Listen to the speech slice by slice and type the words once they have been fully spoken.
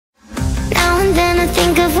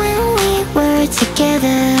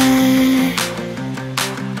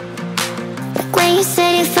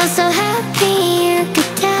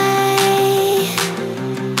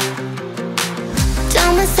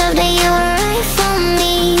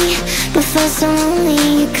was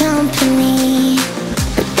only your company,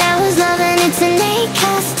 but that was love and it's an ache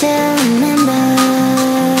I still remember.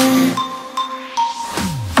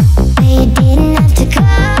 But you didn't have to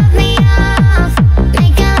cut me off,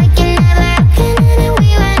 make it like you never happened and we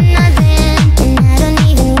were nothing. And I don't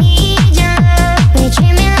even need your love, but you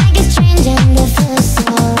treat me like a stranger and it feels so.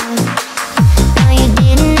 No, you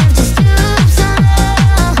didn't have to stoop so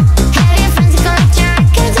low, have your friends collect your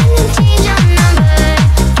records and then change your number.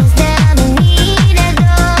 Guess that I don't need it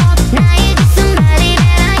though, now you're just somebody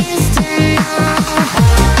that I used to know.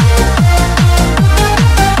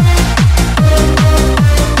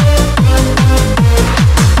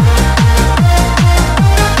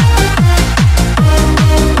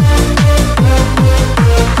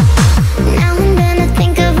 Now and then I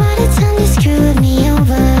think of all the time you screwed me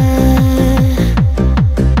over,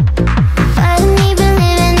 part of me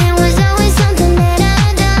believing it was always something that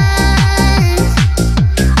I'd done.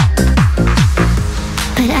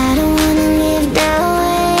 But I don't wanna live that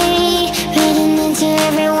way, reading into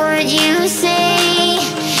every word you say.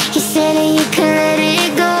 You said that you could let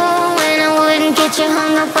it go, and I wouldn't get you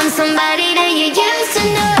hung up on somebody that you used to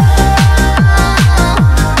know.